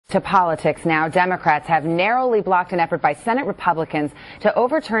To politics now. Democrats have narrowly blocked an effort by Senate Republicans to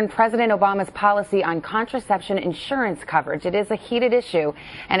overturn President Obama's policy on contraception insurance coverage. It is a heated issue,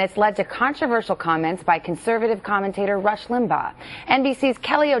 and it's led to controversial comments by conservative commentator Rush Limbaugh. NBC's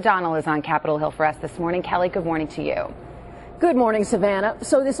Kelly O'Donnell is on Capitol Hill for us this morning. Kelly, good morning to you. Good morning, Savannah.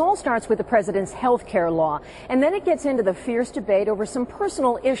 So this all starts with the president's health care law, and then it gets into the fierce debate over some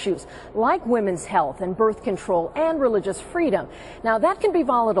personal issues like women's health and birth control and religious freedom. Now, that can be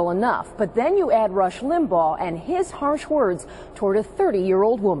volatile enough, but then you add Rush Limbaugh and his harsh words toward a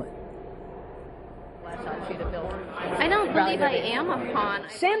 30-year-old woman. I don't believe I am a pawn.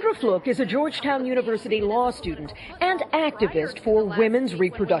 Sandra Fluke is a Georgetown University law student and activist for women's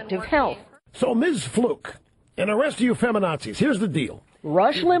reproductive health. So, Ms. Fluke, and the rest of you feminazis, here's the deal.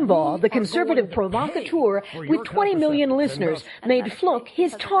 Rush Limbaugh, the conservative provocateur with 20 million listeners, made Fluke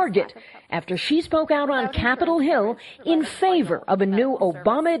his target after she spoke out on Capitol Hill in favor of a new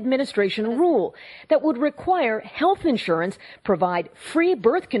Obama administration rule that would require health insurance provide free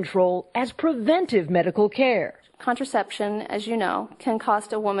birth control as preventive medical care. Contraception, as you know, can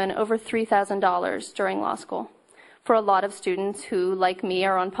cost a woman over $3,000 during law school. For a lot of students who, like me,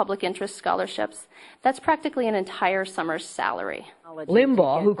 are on public interest scholarships, that's practically an entire summer's salary.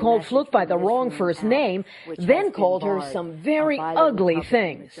 Limbaugh, who called Fluke by the wrong first name, then called her some very ugly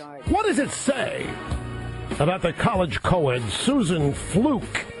things. What does it say about the college co-ed Susan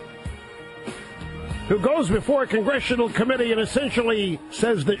Fluke, who goes before a congressional committee and essentially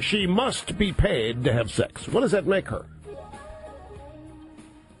says that she must be paid to have sex? What does that make her?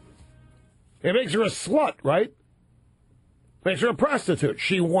 It makes her a slut, right? Makes her a prostitute.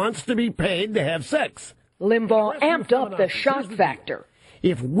 She wants to be paid to have sex. Limbaugh amped up the shock factor.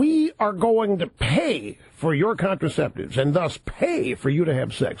 If we are going to pay for your contraceptives and thus pay for you to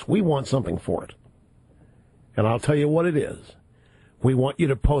have sex, we want something for it. And I'll tell you what it is. We want you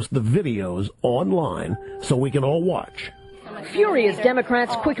to post the videos online so we can all watch. Furious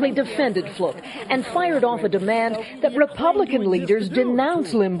Democrats quickly defended Fluke and fired off a demand that Republican leaders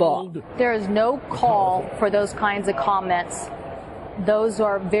denounce Limbaugh. There is no call for those kinds of comments. Those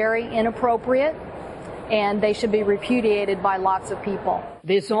are very inappropriate, and they should be repudiated by lots of people.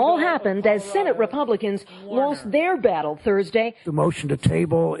 This all happened as Senate Republicans lost their battle Thursday. The motion to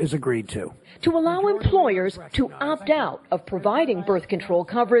table is agreed to allow employers to opt out of providing birth control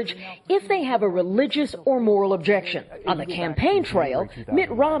coverage if they have a religious or moral objection. On the campaign trail,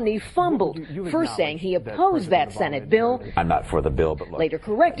 Mitt Romney fumbled, first saying he opposed that Senate bill. I'm not for the bill, but later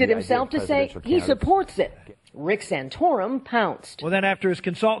corrected himself to say he supports it. Rick Santorum pounced. Well, then after his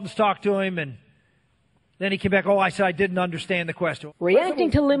consultants talked to him and then he came back, I said I didn't understand the question.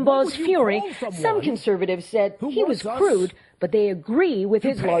 Reacting to Limbaugh's fury, some conservatives said he was crude, but they agree with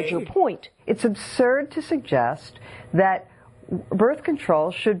his larger point. It's absurd to suggest that birth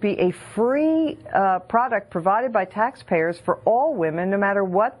control should be a free product provided by taxpayers for all women, no matter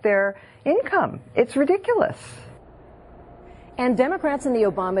what their income. It's ridiculous. And Democrats in the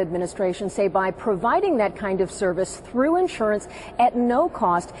Obama administration say by providing that kind of service through insurance at no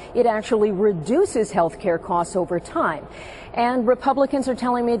cost, it actually reduces health care costs over time. And Republicans are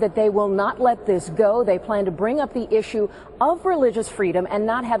telling me that they will not let this go. They plan to bring up the issue of religious freedom and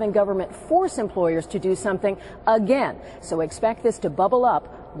not having government force employers to do something again. So expect this to bubble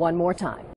up one more time.